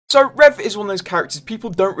So Rev is one of those characters people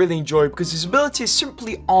don't really enjoy because his abilities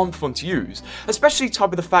simply aren't fun to use, especially tied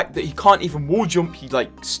with the fact that he can't even wall jump, he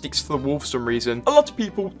like sticks to the wall for some reason. A lot of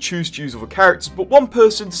people choose to use other characters, but one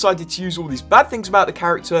person decided to use all these bad things about the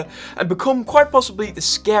character and become quite possibly the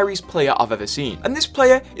scariest player I've ever seen. And this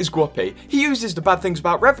player is Guape. He uses the bad things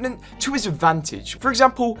about Revenant to his advantage. For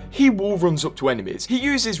example, he wall runs up to enemies. He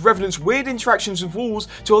uses Revenant's weird interactions with walls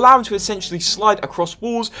to allow him to essentially slide across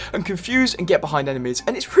walls and confuse and get behind enemies,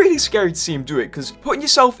 and it's really scary to see him do it because putting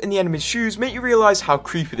yourself in the enemy's shoes make you realise how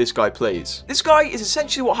creepy this guy plays. This guy is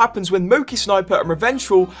essentially what happens when Moki Sniper and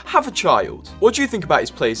Revengeful have a child. What do you think about his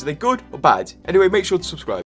plays? Are they good or bad? Anyway, make sure to subscribe.